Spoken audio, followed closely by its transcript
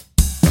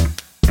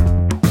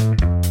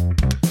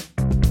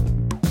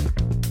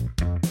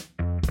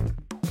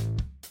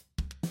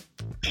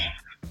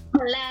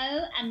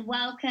and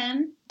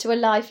welcome. To A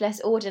Life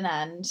Less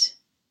Ordinand.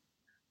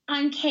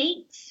 I'm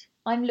Kate.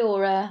 I'm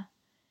Laura.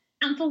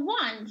 And for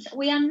once,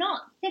 we are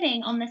not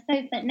sitting on the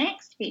sofa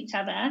next to each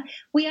other.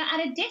 We are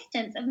at a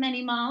distance of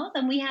many miles,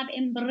 and we have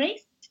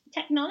embraced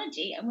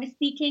technology, and we're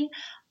speaking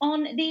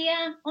on the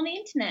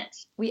internet.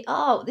 We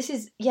are. This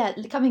is,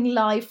 coming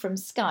live from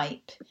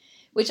Skype,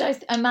 which I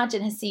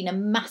imagine has seen a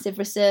massive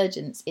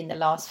resurgence in the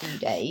last few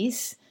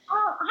days.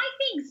 Oh, I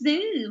think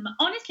Zoom.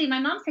 Honestly, my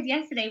mum said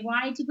yesterday,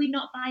 why did we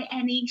not buy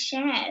any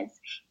shares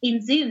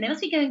in Zoom? They must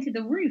be going through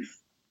the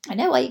roof. I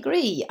know, I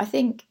agree. I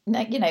think,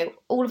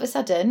 all of a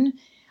sudden,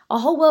 our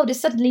whole world has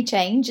suddenly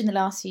changed in the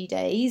last few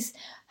days.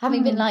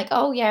 Having been like,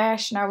 oh,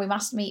 yes, now we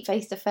must meet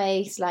face to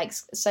face, like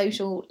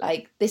social,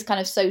 like this kind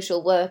of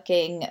social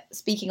working,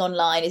 speaking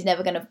online is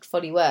never going to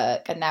fully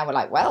work. And now we're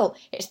like, well,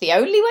 it's the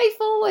only way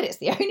forward. It's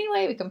the only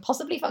way we can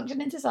possibly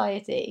function in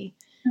society.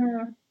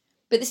 Mm.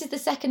 But this is the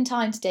second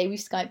time today we've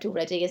Skyped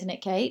already, isn't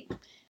it, Kate?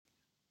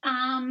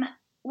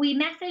 We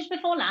messaged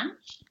before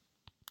lunch.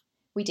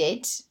 We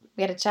did.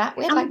 We had a chat.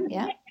 We had We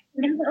had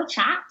a little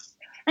chat.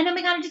 And then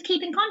we kind of just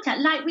keep in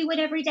contact like we would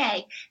every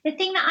day. The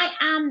thing that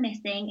I am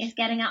missing is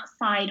getting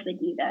outside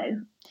with you,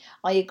 though.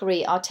 I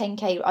agree. Our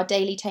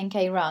daily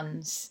 10K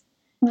runs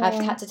have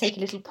had to take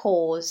a little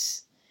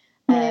pause.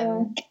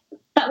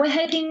 But we're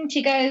hoping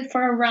to go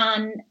for a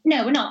run.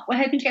 No, we're not. We're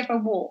hoping to go for a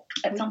walk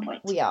at some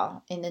point. We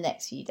are in the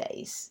next few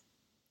days.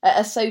 At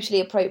a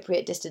socially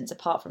appropriate distance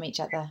apart from each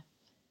other.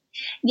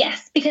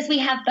 Yes, because we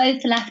have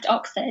both left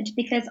Oxford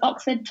because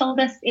Oxford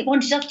told us it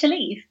wanted us to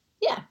leave.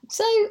 Yeah,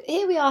 so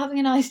here we are having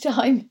a nice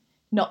time.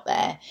 Not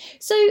there.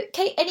 So,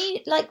 Kate,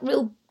 any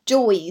real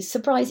joys,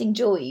 surprising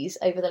joys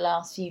over the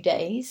last few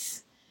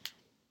days?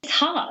 It's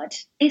hard.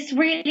 It's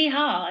really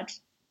hard.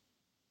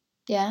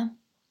 Yeah.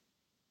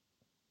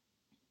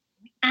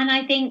 And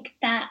I think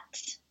that,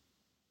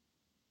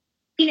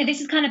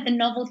 this is kind of the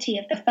novelty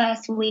of the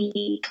first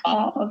week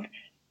of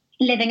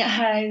living at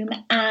home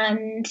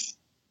and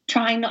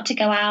trying not to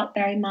go out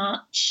very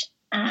much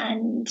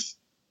and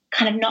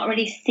kind of not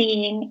really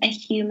seeing a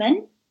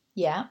human.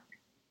 Yeah.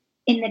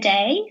 In the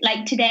day.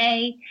 Like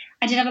today,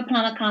 I did have a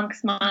plumber come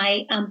because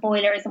my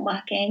boiler isn't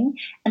working,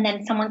 and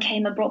then someone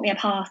came and brought me a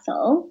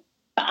parcel.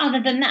 But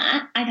other than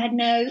that, I've had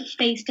no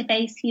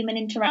face-to-face human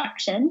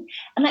interaction,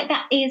 and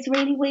that is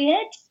really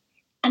weird.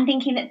 I'm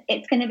thinking that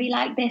it's going to be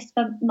like this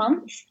for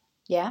months.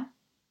 Yeah,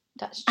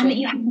 that's true. And that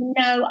you have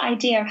no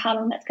idea of how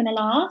long that's going to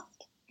last.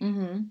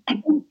 Mm-hmm. I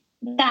think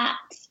that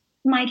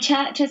my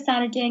church has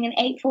started doing an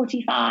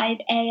 8:45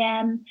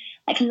 a.m.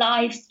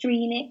 live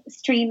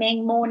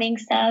streaming morning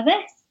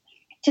service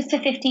just for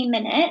 15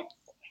 minutes.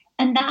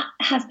 And that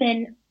has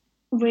been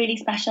really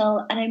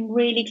special. And I'm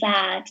really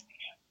glad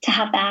to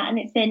have that. And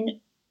it's been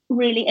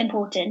really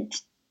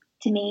important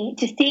to me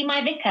to see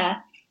my vicar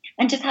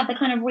and just have the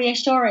kind of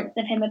reassurance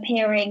of him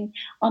appearing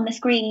on the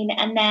screen.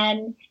 And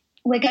then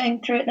we're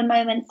going through at the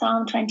moment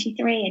Psalm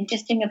 23 and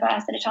just doing a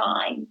verse at a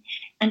time.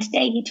 And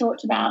today he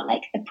talked about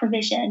the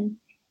provision.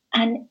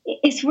 And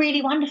it's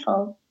really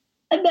wonderful.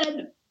 And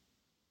then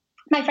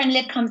my friend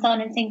Liv comes on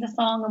and sings a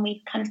song and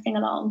we kind of sing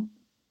along.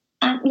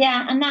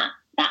 And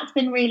that's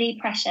been really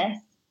precious.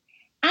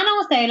 And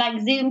also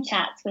Zoom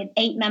chats with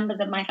 8 members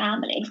of my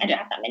family. I don't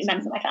have that many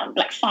members of my family,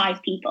 but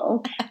 5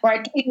 people, where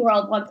a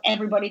 2-year-old wants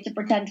everybody to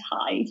pretend to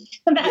hide.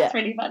 And that's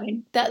really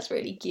funny. That's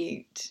really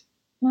cute.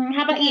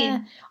 How about you?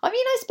 I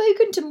mean, I've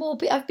spoken to more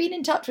people. I've been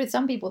in touch with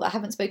some people that I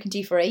haven't spoken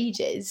to for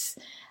ages.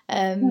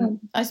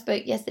 I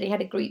spoke yesterday,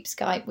 had a group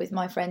Skype with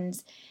my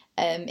friends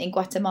in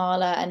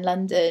Guatemala and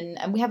London,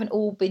 and we haven't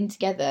all been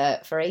together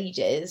for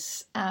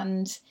ages.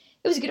 And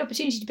it was a good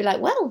opportunity to be like,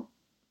 well,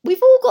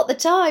 we've all got the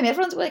time.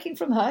 Everyone's working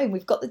from home.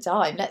 We've got the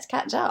time. Let's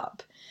catch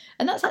up.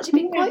 And that's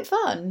actually been quite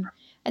fun.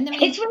 And then I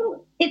think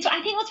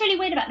what's really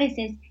weird about this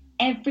is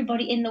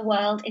everybody in the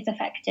world is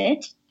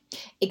affected.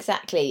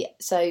 Exactly.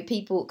 So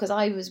people, because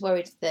I was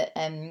worried that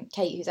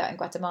Kate, who's out in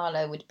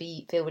Guatemala, would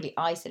feel really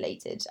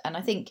isolated. And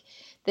I think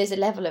there's a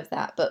level of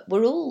that. But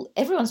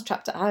everyone's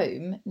trapped at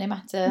home, no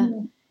matter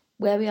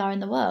where we are in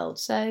the world.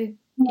 So,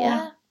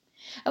 yeah.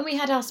 And we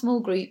had our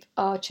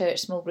church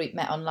small group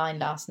met online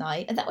last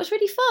night, and that was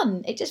really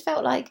fun. It just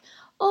felt like,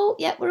 oh,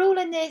 yeah, we're all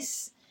in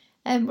this,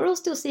 and we're all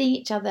still seeing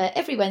each other.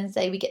 Every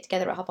Wednesday we get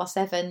together at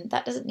 7:30.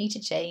 That doesn't need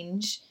to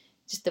change,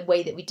 just the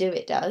way that we do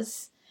it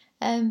does.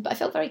 But I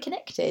felt very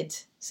connected.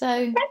 So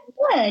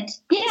that's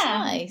good. Yeah. It's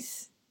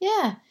nice.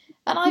 Yeah.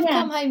 And I've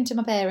come home to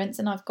my parents,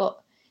 and I've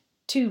got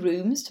 2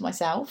 rooms to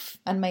myself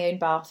and my own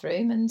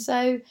bathroom, and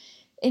so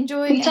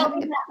enjoying We've told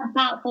me that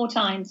about 4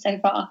 times so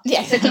far.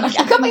 Yes, I've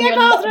got my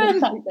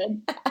own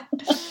bathroom.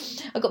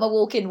 I've got my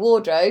walk-in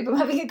wardrobe. I'm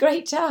having a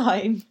great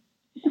time.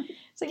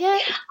 So yeah.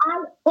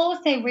 I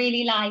also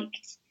really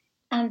liked,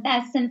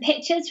 there's some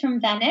pictures from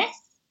Venice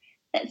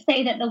that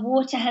say that the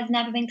water has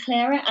never been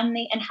clearer, and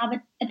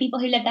the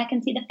people who live there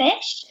can see the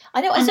fish.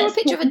 I know. I saw a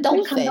picture of a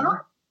dolphin.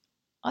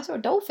 I saw a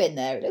dolphin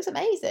there. It looks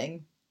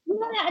amazing.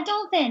 Yeah, a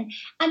dolphin.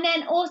 And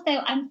then also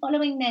I'm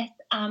following this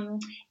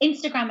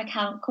Instagram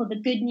account called the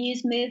Good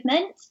News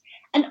Movement.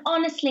 And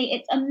honestly,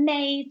 it's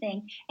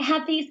amazing. It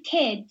had these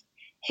kids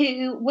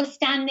who were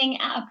standing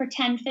at a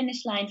pretend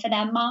finish line for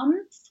their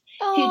mums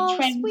Oh, who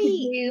trained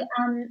sweet. to do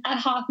a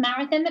half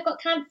marathon that got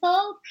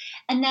cancelled.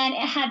 And then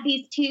it had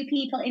these two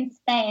people in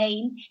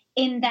Spain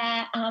in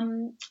their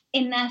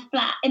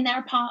flat, in their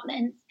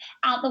apartments,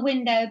 out the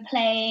window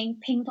playing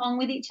ping pong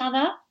with each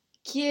other.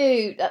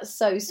 Cute. That's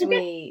so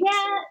sweet.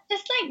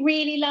 Just like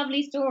really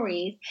lovely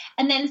stories.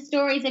 And then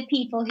stories of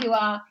people who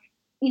are,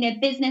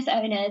 business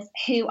owners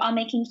who are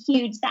making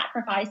huge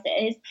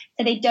sacrifices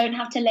so they don't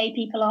have to lay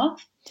people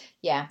off.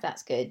 Yeah,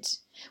 that's good.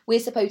 We're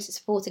supposed to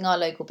supporting our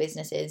local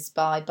businesses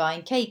by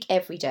buying cake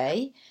every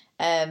day.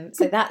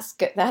 So that's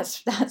good.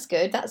 That's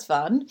good. That's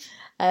fun.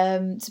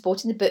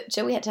 Supporting the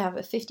butcher. We had to have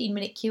a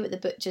 15-minute queue at the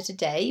butcher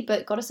today,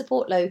 but got to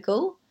support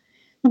local.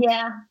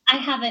 Yeah, I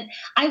haven't.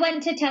 I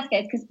went to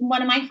Tesco's because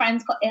one of my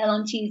friends got ill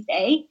on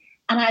Tuesday,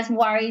 and I was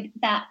worried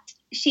that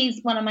she's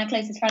one of my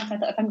closest friends. So I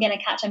thought if I'm going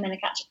to catch it, I'm going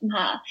to catch it from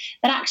her.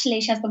 But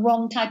actually, she has the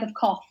wrong type of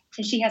cough,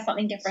 so she has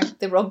something different.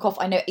 The wrong cough.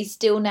 I know. It's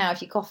still now,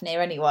 if you cough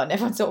near anyone,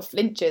 everyone sort of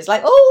flinches.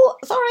 Like, oh,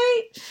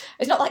 sorry,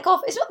 it's not that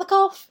cough. It's not the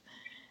cough.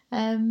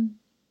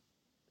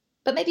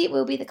 But maybe it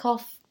will be the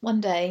cough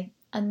one day,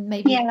 and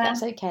maybe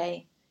that's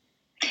okay.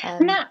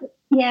 That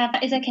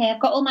is okay. I've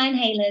got all my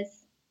inhalers.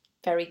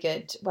 Very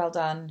good. Well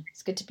done.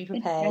 It's good to be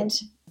prepared.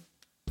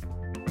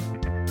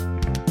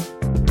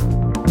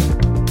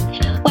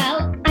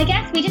 Well, I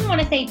guess we didn't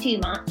want to say too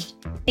much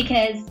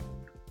because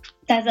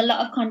there's a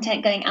lot of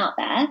content going out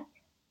there.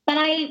 But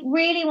I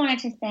really wanted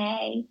to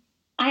say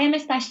I am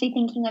especially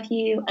thinking of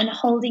you and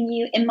holding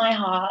you in my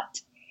heart.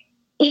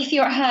 If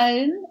you're at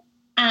home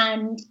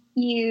and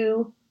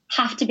you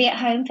have to be at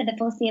home for the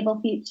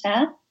foreseeable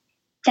future,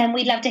 then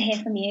we'd love to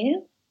hear from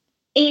you.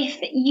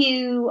 If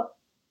you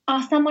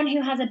are someone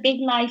who has a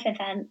big life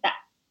event that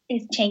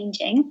is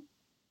changing,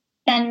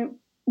 then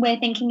we're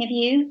thinking of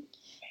you.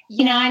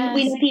 Yes. And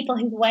we know people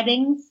whose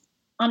weddings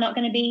are not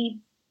going to be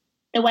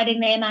the wedding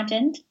they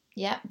imagined.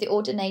 Yeah, the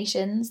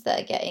ordinations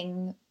that are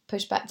getting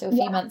pushed back to a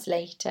few months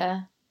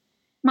later.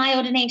 My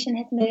ordination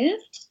has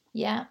moved.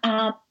 Yeah.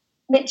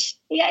 Which,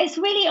 it's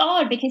really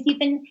odd because you've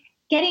been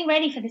getting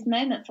ready for this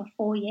moment for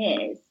 4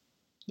 years.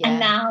 Yeah. And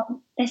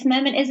now this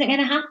moment isn't going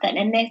to happen.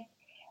 And this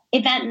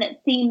event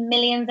that seemed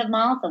millions of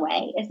miles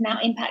away is now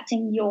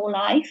impacting your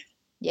life.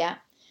 Yeah.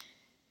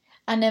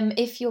 And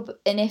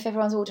if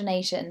everyone's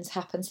ordinations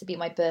happens to be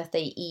my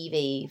birthday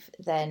eve,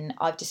 then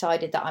I've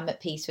decided that I'm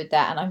at peace with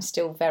that, and I'm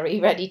still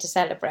very ready to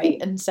celebrate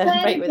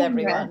with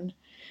everyone.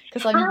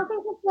 Because I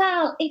think as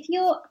well, if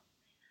you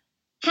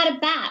had a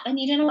BAP and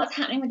you don't know what's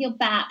happening with your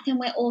BAP, then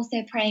we're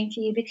also praying for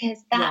you because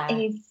that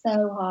is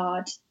so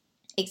hard.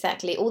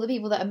 Exactly. All the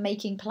people that are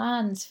making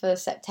plans for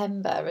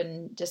September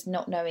and just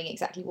not knowing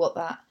exactly what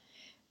that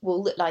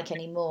will look like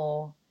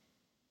anymore.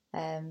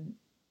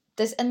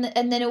 There's and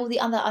then all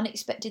the other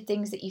unexpected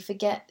things that you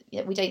forget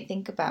that we don't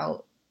think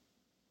about.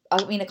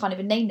 I mean, I can't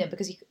even name them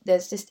because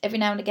there's just every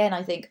now and again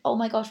I think, oh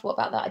my gosh, what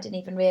about that? I didn't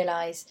even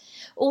realise.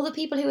 All the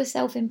people who are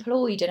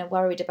self-employed and are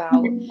worried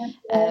about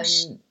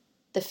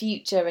the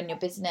future and your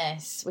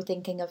business, we're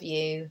thinking of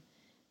you.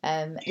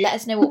 Let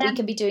us know what we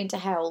can be doing to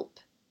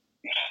help.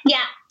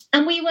 Yeah,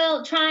 and we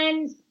will try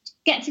and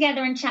get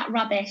together and chat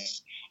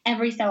rubbish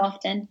every so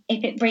often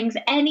if it brings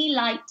any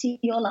light to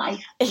your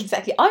life.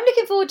 Exactly. I'm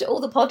looking forward to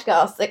all the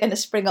podcasts that are going to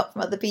spring up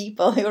from other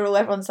people who are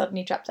everyone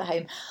suddenly trapped at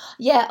home.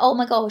 Yeah, oh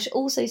my gosh.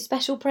 Also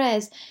special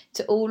prayers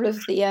to all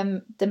of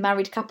the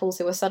married couples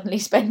who are suddenly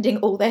spending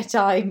all their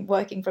time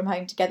working from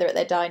home together at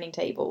their dining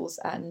tables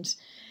and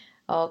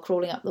are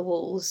crawling up the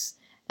walls.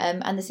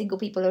 And the single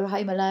people who are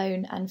home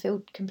alone and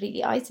feel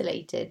completely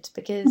isolated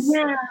because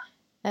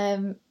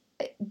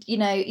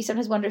you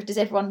sometimes wonder does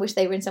everyone wish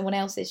they were in someone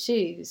else's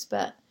shoes,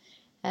 but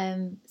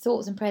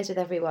thoughts and prayers with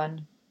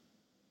everyone.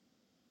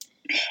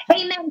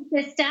 Amen,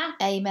 sister.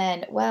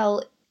 Amen.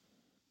 Well,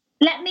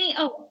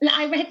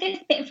 I read this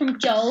bit from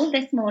Joel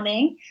this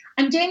morning.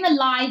 I'm doing the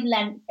live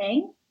Lent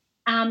thing,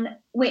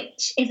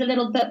 which is a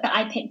little book that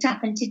I picked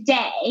up, and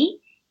today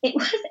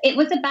it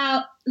was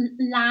about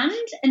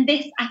land, and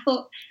this I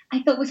thought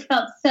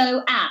felt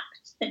so apt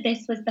that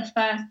this was the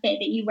first bit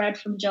that you read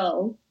from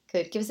Joel.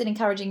 Good. Give us an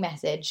encouraging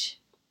message.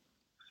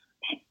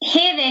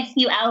 Hear this,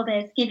 you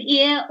elders, give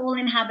ear, all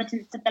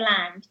inhabitants of the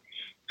land.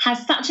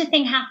 Has such a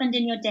thing happened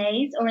in your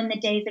days or in the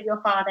days of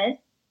your fathers?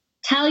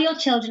 Tell your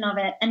children of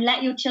it, and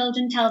let your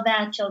children tell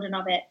their children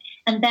of it,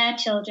 and their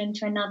children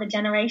to another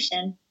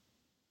generation.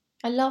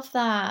 I love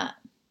that.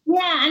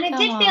 Yeah, and it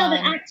did feel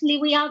that actually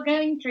we are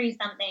going through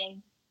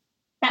something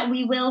that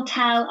we will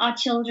tell our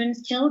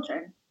children's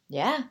children.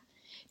 Yeah.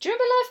 Do you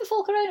remember life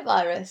before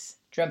coronavirus?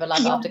 Do you remember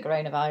life after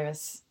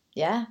coronavirus?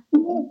 Yeah.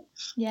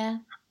 Yeah.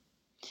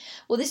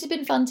 Well, this has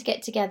been fun to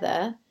get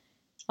together.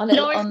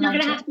 Laura's not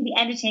going to have to be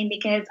editing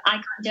because I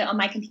can't do it on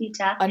my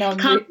computer. I know.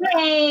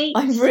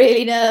 I'm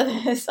really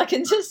nervous. I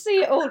can just see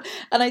it all.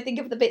 And I think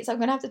of the bits I'm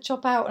going to have to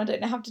chop out and I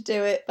don't know how to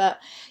do it. But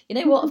you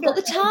know what? I've got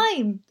the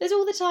time. There's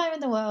all the time in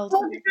the world.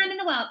 All the time in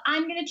the world.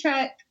 I'm going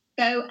to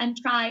go and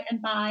try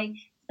and buy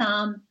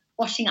some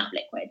washing up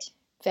liquid.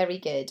 Very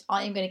good.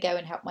 I am going to go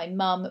and help my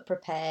mum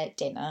prepare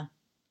dinner.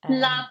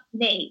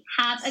 Lovely.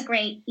 Have a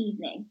great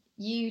evening.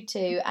 You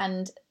too,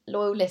 and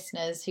loyal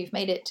listeners who've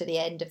made it to the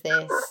end of this.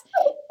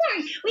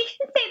 Sorry, we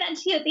can say that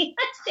to you at the end.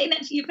 Say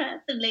that to you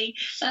personally.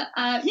 But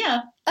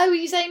yeah. Oh, are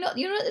you saying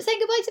you're not saying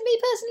goodbye to me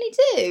personally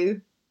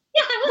too?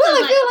 Yeah,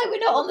 I feel like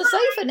we're not on the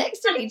sofa next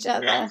to each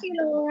other. Thank you,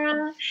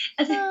 Laura.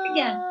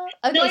 Yeah.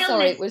 Okay, Loyal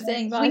sorry, we're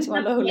saying bye to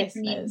our loyal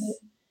listeners. listeners.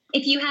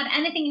 If you have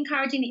anything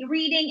encouraging that you're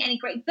reading, any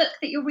great book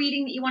that you're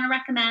reading that you want to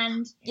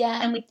recommend,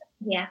 and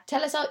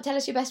tell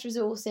us your best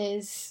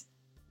resources.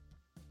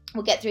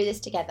 We'll get through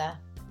this together.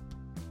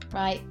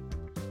 Right.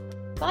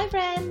 Bye,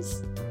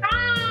 friends.